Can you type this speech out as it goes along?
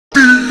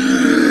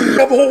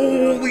have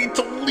holy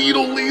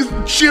Toledo, ladies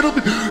and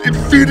gentlemen.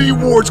 Infinity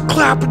Ward's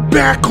clapping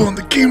back on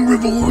the Game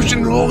Revolution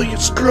and all you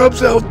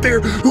scrubs out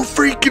there who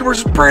freaking were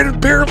spreading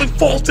apparently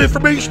false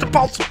information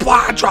about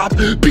supply drops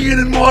being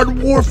in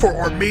Modern Warfare,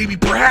 or maybe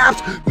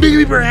perhaps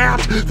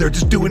they're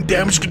just doing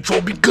damage control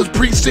because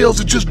pre-sales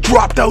have just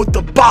dropped out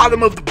the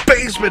bottom of the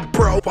basement,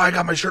 bro. Why I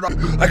got my shirt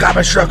on? I got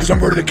my shirt because I'm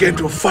ready to get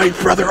into a fight,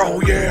 brother.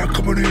 Oh yeah,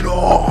 coming in.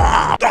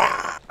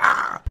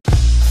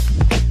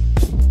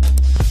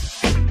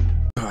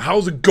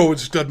 How's it going,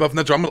 stud buff?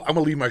 I'm gonna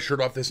leave my shirt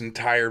off this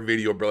entire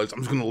video, brothers. I'm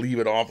just gonna leave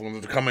it off. I'm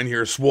gonna come in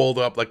here swolled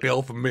up like the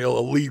alpha male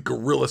elite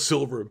gorilla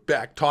silver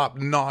back top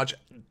notch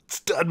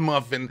stud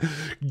muffin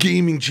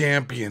gaming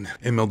champion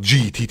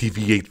MLG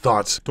TTV8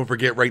 thoughts. Don't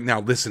forget right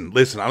now, listen,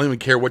 I don't even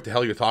care what the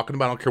hell you're talking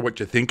about. I don't care what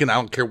you're thinking. I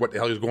don't care what the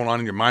hell is going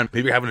on in your mind.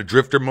 Maybe you're having a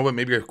drifter moment.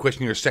 Maybe you're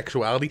questioning your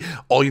sexuality.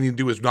 All you need to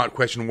do is not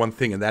question one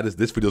thing, and that is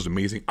this video is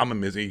amazing. I'm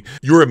amazing.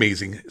 You're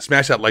amazing.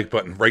 Smash that like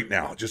button right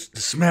now. Just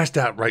smash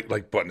that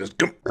like button. Just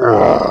come.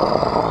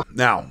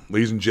 Now,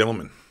 ladies and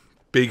gentlemen,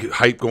 big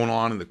hype going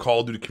on in the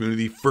Call of Duty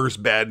community.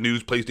 First bad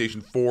news,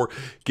 PlayStation 4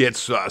 gets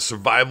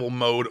survival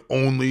mode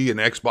only, and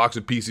Xbox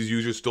and PC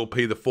users still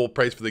pay the full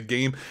price for the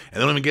game, and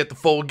they don't even get the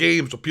full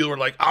game. So people are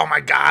like, oh my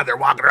god, they're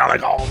walking around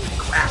like, holy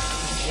crap,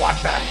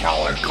 what the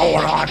hell is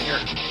going on here?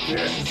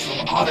 This is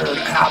some utter and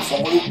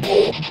absolute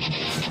bull.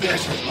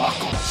 This is not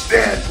going to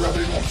stand, brother.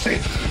 You know what I'm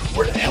saying?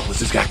 Where the hell is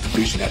this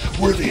Activision at?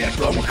 Where are they at,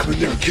 bro? I'm going to come in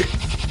there and kick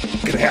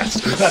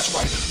ass. That's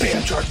right.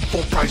 Bam, charging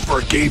full price for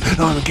a game. And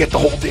I'm going to get the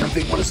whole damn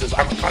thing. What is this?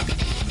 I'm a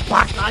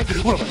Black Knight?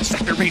 What am I, a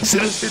sector-rate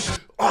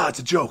citizen? Oh, it's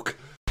a joke.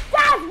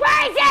 That's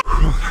crazy!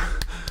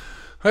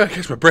 I gotta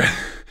catch my breath.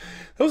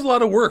 That was a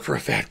lot of work for a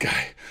fat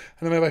guy.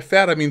 And by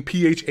fat, I mean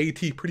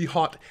PHAT, pretty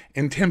hot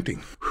and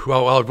tempting.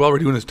 Well, while we're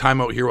doing this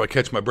timeout here while I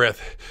catch my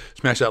breath,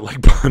 smash that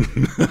like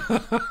button.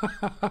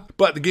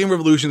 But the Game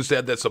Revolution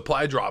said that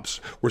supply drops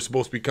were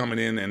supposed to be coming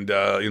in, and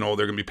you know,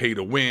 they're gonna be paid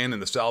to win,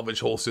 and the salvage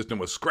whole system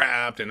was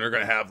scrapped, and they're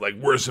gonna have like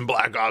worse than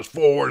Black Ops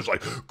 4. It's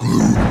like,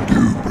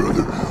 dude,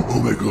 brother,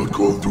 oh my god,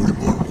 Call of Duty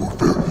Modern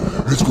Warfare,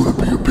 it's gonna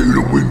be a pay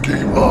to win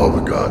game. Oh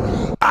my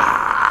god.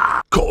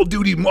 Call of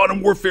Duty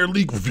Modern Warfare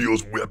League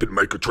reveals weapon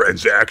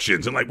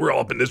microtransactions, and like we're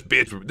all up in this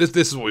bitch.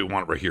 This is what we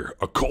want right here.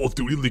 A Call of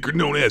Duty leaker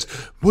known as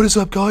What is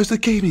Up Guys, the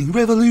Gaming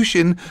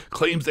Revolution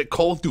claims that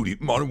Call of Duty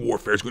Modern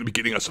Warfare is going to be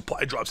getting a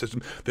supply drop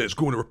system that is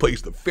going to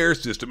replace the fair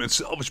system and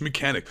salvage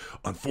mechanic.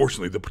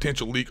 Unfortunately, the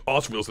potential leak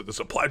also reveals that the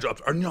supply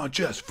drops are not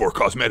just for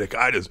cosmetic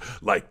items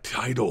like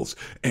titles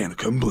and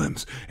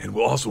emblems, and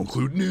will also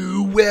include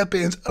new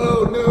weapons.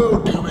 Oh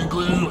no, doom and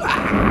gloom.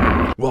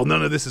 Well,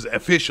 none of this is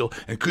official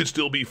and could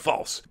still be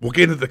false. We'll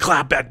get into the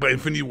clapback by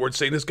Infinity Ward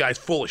saying this guy's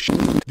full of shit.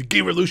 The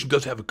Game Revolution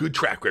does have a good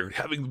track record,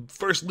 having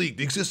first leaked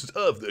the existence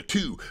of the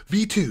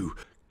 2v2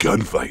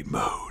 gunfight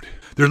mode.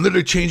 They're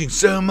literally changing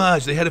so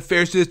much. They had a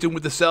fair system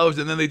with the salvage,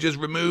 and then they just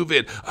remove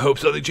it. I hope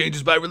something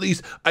changes by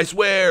release. I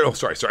swear. Oh,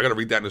 sorry. I gotta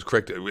read that in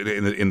correct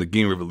in the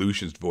Game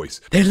Revolution's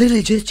voice. They're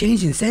literally just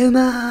changing so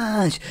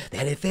much. They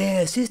had a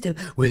fair system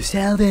with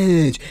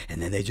salvage,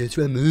 and then they just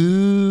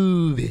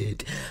remove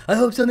it. I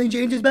hope something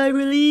changes by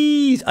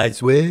release. I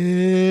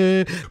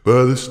swear.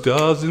 By the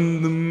stars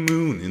and the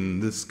moon in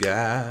the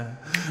sky,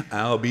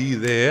 I'll be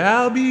there.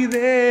 I'll be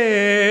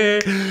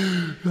there.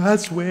 I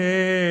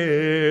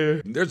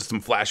swear. There's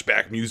some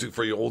flashback music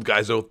for you old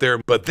guys out there,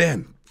 but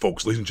then,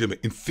 folks, ladies and gentlemen,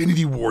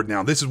 Infinity Ward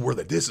now. This is where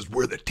the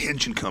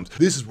tension comes.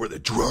 This is where the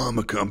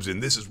drama comes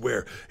in. This is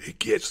where it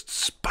gets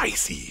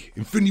spicy.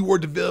 Infinity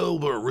Ward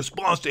developer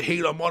response to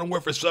hate on Modern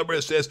Warfare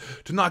subreddit says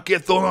to not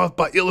get thrown off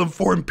by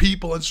ill-informed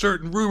people and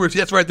certain rumors.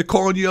 That's right, they're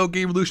calling you out,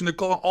 Game Revolution. They're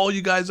calling all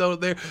you guys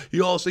out there.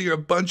 You all say you're a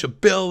bunch of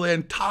Bill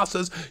and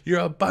Tossas. You're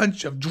a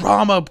bunch of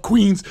drama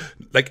queens.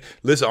 Like,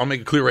 listen, I'll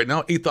make it clear right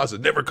now. 8 Thoughts has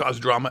never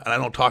caused drama, and I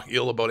don't talk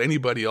ill about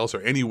anybody else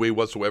or any way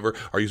whatsoever,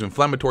 or use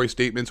inflammatory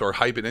statements or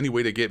hype in any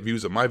way to get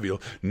views of my video.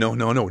 No,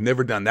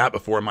 never done that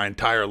before in my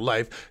entire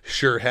life.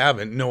 Sure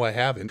haven't. No, I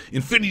haven't.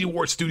 Infinity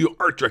Ward Studio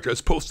art director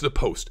has posted a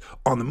post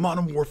on the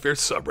Modern Warfare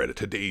subreddit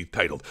today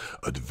titled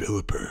A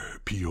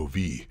Developer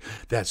POV.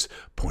 That's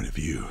point of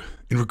view.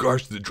 In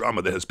regards to the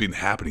drama that has been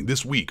happening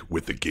this week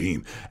with the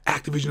game,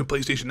 Activision and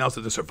PlayStation announced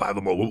that the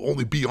survival mode will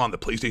only be on the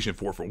PlayStation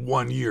 4 for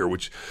 1 year,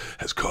 which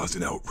has caused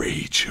an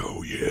outrage.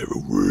 Oh yeah,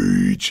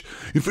 outrage.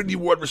 Infinity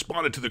Ward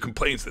responded to the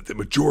complaints that the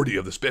majority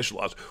of the special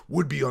ops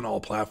would be on all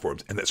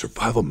platforms and that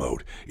survival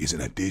mode is an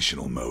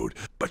additional mode.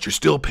 But you're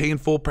still paying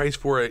full price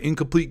for an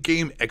incomplete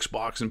game,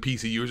 Xbox and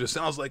PC users.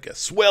 Sounds like a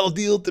swell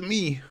deal to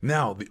me.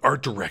 Now, the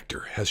art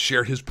director has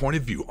shared his point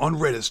of view on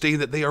Reddit, stating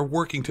that they are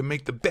working to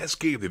make the best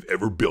game they've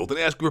ever built and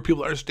asking for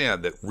people to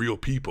understand that real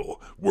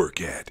people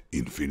work at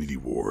Infinity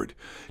Ward.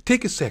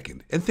 Take a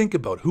second and think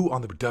about who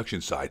on the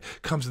production side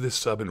comes to this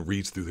sub and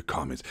reads through the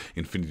comments.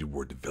 Infinity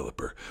Ward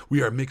developer.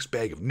 We are a mixed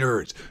bag of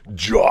nerds,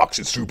 jocks,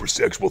 and super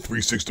sexual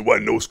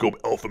 361 no-scope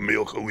alpha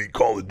male elite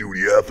Call of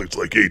Duty athletes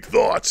like 8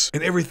 Thoughts.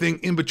 And everything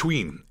in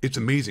between. It's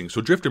amazing.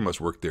 So Drifter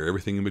must work there,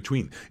 everything in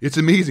between. It's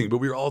amazing, but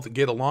we're all to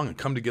get along and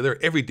come together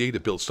every day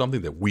to build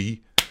something that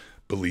we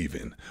believe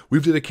in.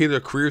 We've dedicated our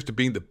careers to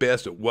being the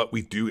best at what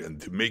we do and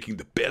to making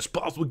the best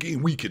possible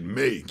game we can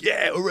make.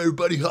 Yeah, all right,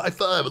 everybody, high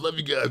five. I love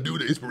you guys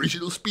doing an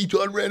inspirational speech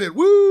on Reddit.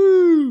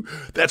 Woo!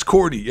 That's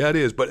corny. Yeah, it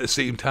is. But at the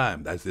same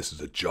time, this is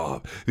a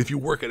job. And if you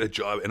work at a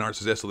job and aren't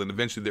successful, then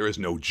eventually there is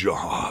no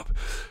job.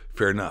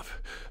 Fair enough.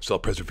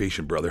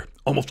 Self-preservation, brother.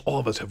 Almost all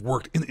of us have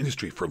worked in the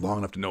industry for long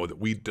enough to know that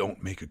we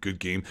don't make a good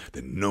game,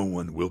 then no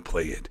one will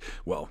play it.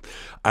 Well,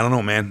 I don't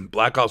know, man.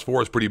 Black Ops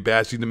 4 is pretty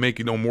bad. Seems to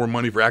make, more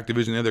money for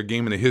Activision than other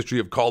game in the history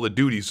of Call of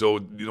Duty. So,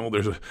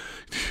 there's a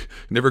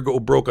never go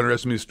broke,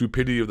 underestimate the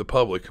stupidity of the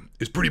public.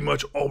 It's pretty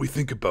much all we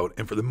think about.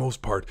 And for the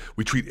most part,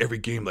 we treat every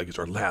game like it's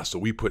our last. So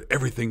we put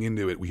everything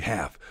into it we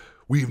have.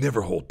 We've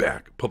never hold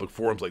back. Public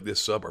forums like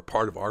this sub are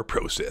part of our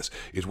process.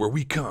 It's where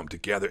we come to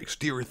gather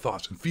exterior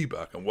thoughts and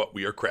feedback on what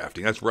we are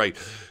crafting. That's right.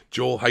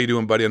 Joel, how you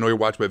doing, buddy? I know you're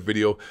watching my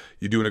video.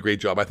 You're doing a great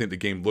job. I think the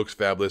game looks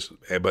fabulous,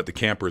 but the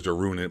campers are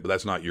ruining it. But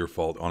that's not your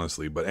fault,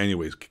 honestly. But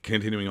anyways,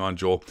 continuing on,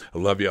 Joel. I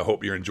love you. I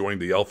hope you're enjoying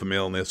the alpha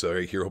maleness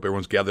right here. I hope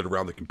everyone's gathered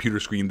around the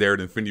computer screen there at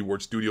Infinity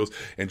Ward Studios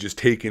and just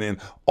taking in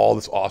all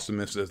this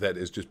awesomeness that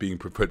is just being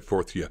put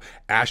forth to you.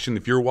 Ashton,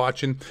 if you're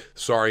watching,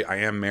 sorry, I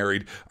am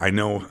married. I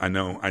know.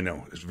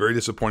 It's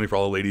very disappointing for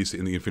all the ladies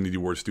in the Infinity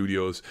Ward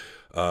Studios.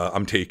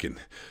 I'm taken.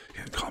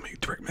 Call me,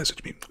 direct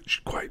message me.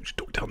 Quiet.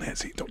 Don't tell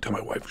Nancy. Don't tell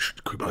my wife.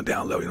 Keep on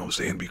down low. You know what I'm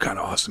saying? Be kind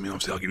of awesome. You know what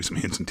I'm saying? I'll give you some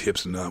hints and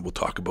tips, and we'll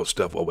talk about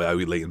stuff while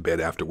we lay in bed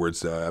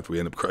afterwards. After we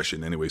end up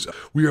crushing. Anyways,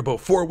 we are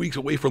about 4 weeks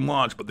away from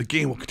launch, but the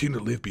game will continue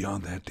to live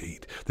beyond that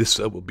date. This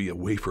sub will be a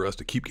way for us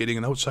to keep getting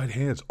an outside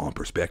hands-on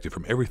perspective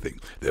from everything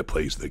that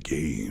plays the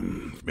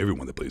game. From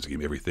everyone that plays the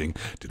game, everything.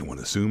 Didn't want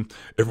to assume.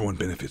 Everyone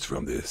benefits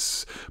from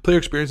this. Player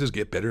experiences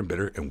get better and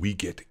better, and we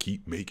get to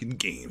keep making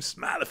games.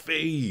 Smiley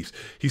face.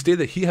 He stated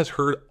that he has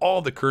heard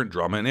all the current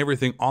drama and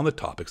everything on the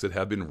topics that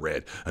have been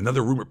read.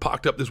 Another rumor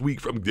popped up this week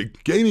from the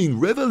gaming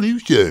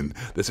revolution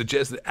that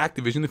suggests that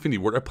Activision and Infinity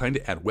Ward are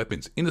planning to add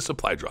weapons into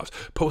supply drops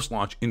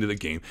post-launch into the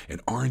game, an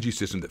RNG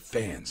system that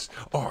fans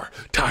are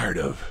tired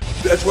of.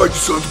 That's right, you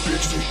sons of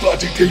bitches. These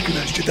bots ain't taking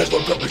that shit. That's why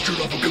I'm cutting my shirt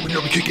off and coming here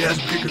and kick ass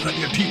and kick your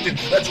goddamn teeth in.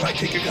 That's right,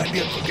 take your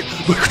goddamn fucking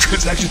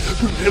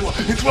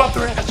microtransactions and drop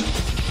their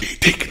ass.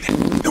 Ain't taking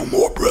that no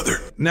more, brother.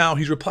 Now,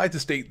 he's replied to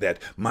state that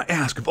my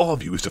ask of all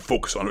of you is to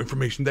focus on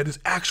information that is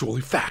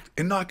actually fact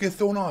and not get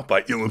thrown off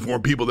by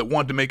ill-informed people that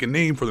want to make a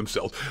name for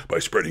themselves by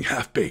spreading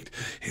half-baked,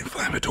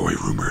 inflammatory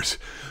rumors.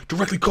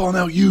 Directly calling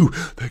out you,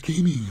 the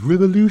gaming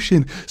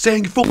revolution,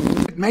 saying full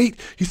mate.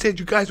 He said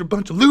you guys are a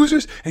bunch of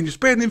losers and you're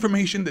spreading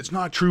information that's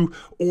not true,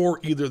 or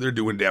either they're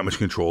doing damage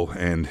control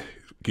and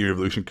gaming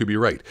revolution could be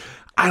right.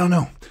 I don't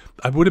know.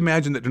 I would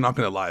imagine that they're not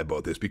going to lie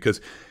about this because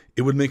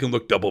it would make them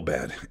look double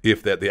bad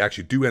if that they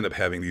actually do end up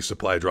having these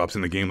supply drops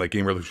in the game, like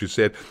Game Revolution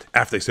said,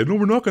 after they said, no,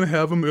 we're not going to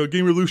have them,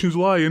 Game Revolution's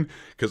lying.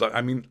 Because, I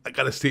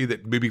got to say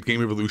that maybe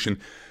Game Revolution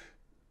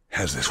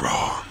has this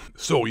wrong.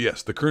 So,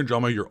 yes, the current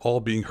drama, you're all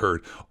being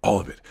heard, all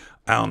of it.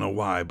 I don't know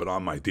why, but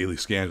on my daily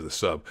scans of the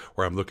sub,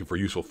 where I'm looking for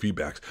useful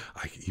feedbacks,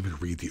 I can even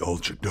read the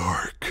ultra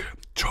dark,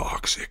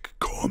 toxic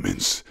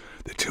comments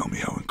that tell me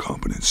how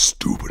incompetent and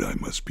stupid I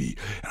must be,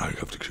 and I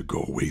have to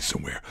go away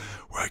somewhere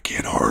where I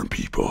can't harm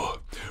people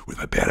with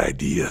my bad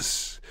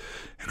ideas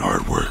and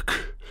hard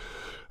work.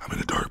 I'm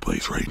in a dark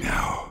place right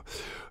now.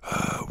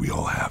 We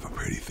all have a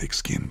pretty thick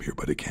skin here,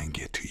 but it can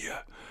get to you.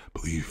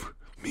 Believe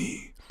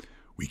me,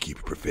 we keep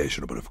it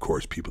professional, but of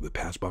course, people that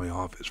pass by my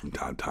office from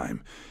time to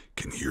time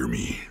can hear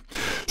me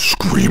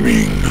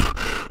screaming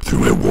through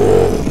my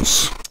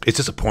walls. It's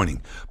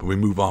disappointing, but we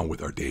move on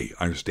with our day.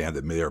 I understand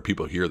that there are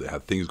people here that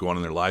have things going on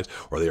in their lives,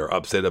 or they are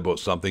upset about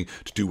something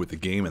to do with the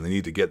game, and they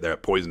need to get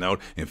that poison out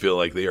and feel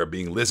like they are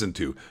being listened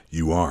to.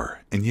 You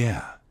are, and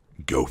yeah,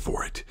 go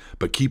for it.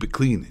 But keep it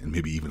clean and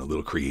maybe even a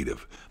little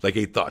creative. Like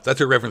 8 Thoughts.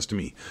 That's a reference to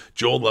me.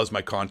 Joel loves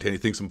my content. He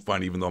thinks I'm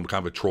funny, even though I'm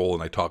kind of a troll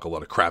and I talk a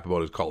lot of crap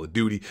about his Call of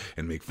Duty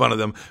and make fun of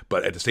them.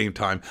 But at the same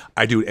time,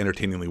 I do it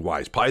entertainingly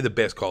wise. Probably the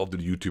best Call of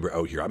Duty YouTuber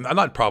out here. I'm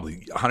not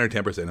probably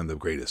 110%. I'm the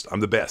greatest. I'm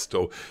the best.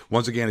 So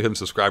once again, if you haven't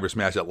subscribed or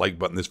smash that like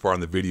button this far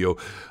in the video,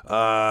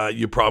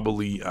 you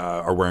probably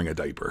are wearing a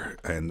diaper.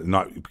 And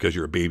not because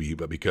you're a baby,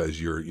 but because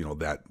you're,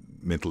 that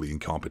mentally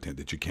incompetent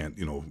that you can't,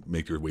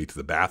 make your way to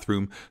the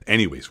bathroom.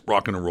 Anyways,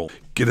 rocking and roll.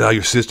 Get it out of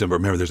your system. But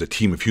remember, there's a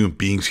team of human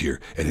beings here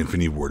at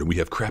Infinity Ward, and we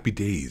have crappy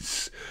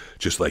days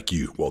just like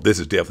you. Well, this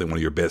is definitely one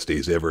of your best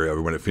days ever.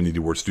 Everyone at Infinity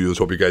Ward Studios.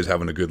 Hope you guys are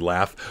having a good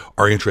laugh.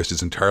 Our interest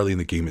is entirely in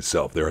the game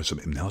itself. There are some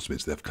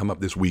announcements that have come up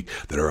this week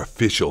that are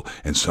official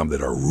and some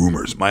that are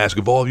rumors. My ask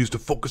of all of you is to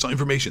focus on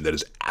information that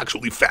is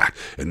actually fact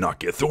and not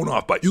get thrown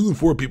off by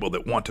ill-informed people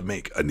that want to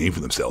make a name for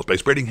themselves by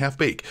spreading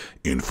half-baked,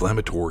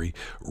 inflammatory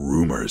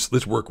rumors.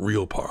 Let's work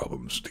real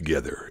problems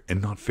together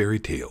and not fairy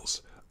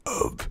tales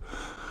of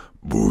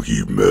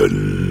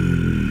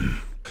boogeymen.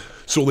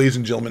 So, ladies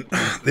and gentlemen,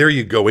 there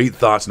you go. 8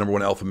 Thoughts,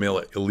 #1 alpha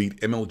male elite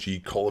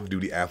MLG Call of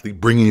Duty athlete,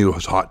 bringing you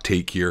his hot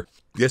take here.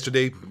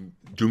 Yesterday,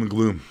 doom and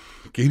gloom.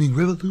 Gaming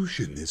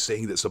Revolution is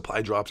saying that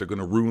supply drops are going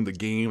to ruin the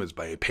game. It's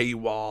by a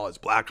paywall. It's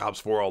Black Ops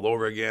 4 all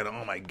over again.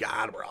 Oh my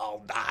God, we're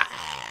all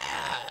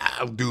dying.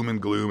 doom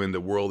and gloom and the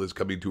world is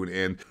coming to an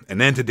end. And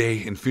then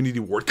today, Infinity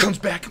Ward comes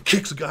back and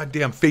kicks the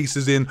goddamn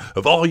faces in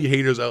of all you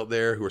haters out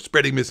there who are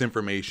spreading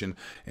misinformation.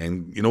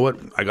 And you know what?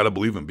 I gotta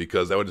believe him,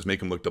 because that would just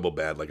make him look double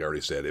bad, like I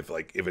already said. If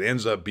it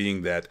ends up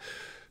being that,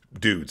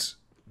 dudes,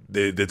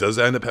 that does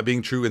end up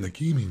being true, and the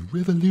gaming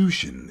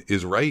revolution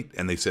is right,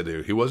 and they said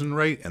he wasn't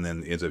right, and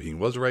then it ends up he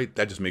was right,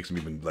 that just makes them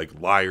even like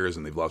liars,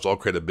 and they've lost all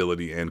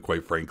credibility. And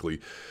quite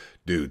frankly,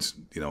 dudes,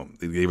 you know,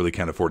 they really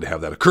can't afford to have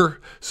that occur.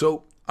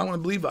 So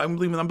I'm believing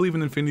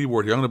in Infinity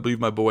Ward here. I'm gonna believe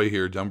my boy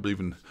here. I'm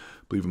believing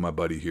my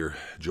buddy here,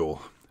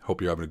 Joel.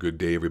 Hope you're having a good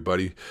day,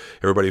 everybody.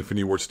 Everybody at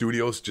Infinity Ward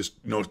Studios, just,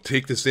 you know,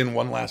 take this in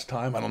one last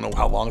time. I don't know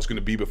how long it's going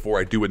to be before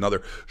I do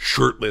another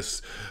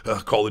shirtless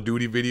Call of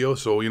Duty video.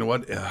 So, you know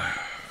what?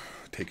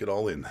 Take it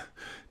all in.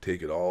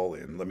 Take it all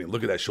in. Let me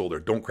look at that shoulder.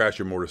 Don't crash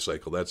your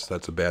motorcycle. That's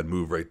a bad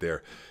move right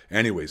there.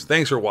 Anyways,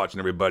 thanks for watching,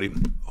 everybody.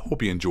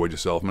 Hope you enjoyed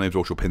yourself. My name is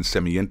Ocho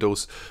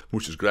Pensamientos.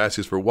 Muchas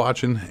gracias for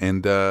watching.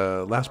 And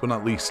last but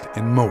not least,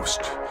 and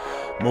most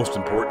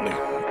importantly,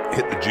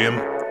 hit the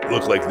gym.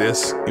 Look like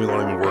this. Even though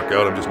I don't even work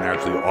out, I'm just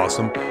naturally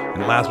awesome.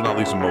 And last but not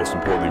least, and most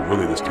importantly,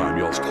 really this time,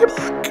 y'all, stay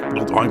back.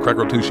 Built on crack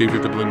routine, shave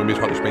your people in the base,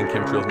 hot Spain,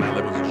 chemtrails, 9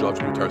 levels of jobs,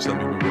 guitar, selling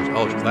new words,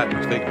 college,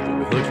 Latin, fake,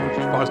 hills,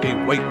 frost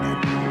game, white man.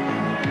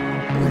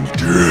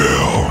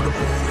 Down.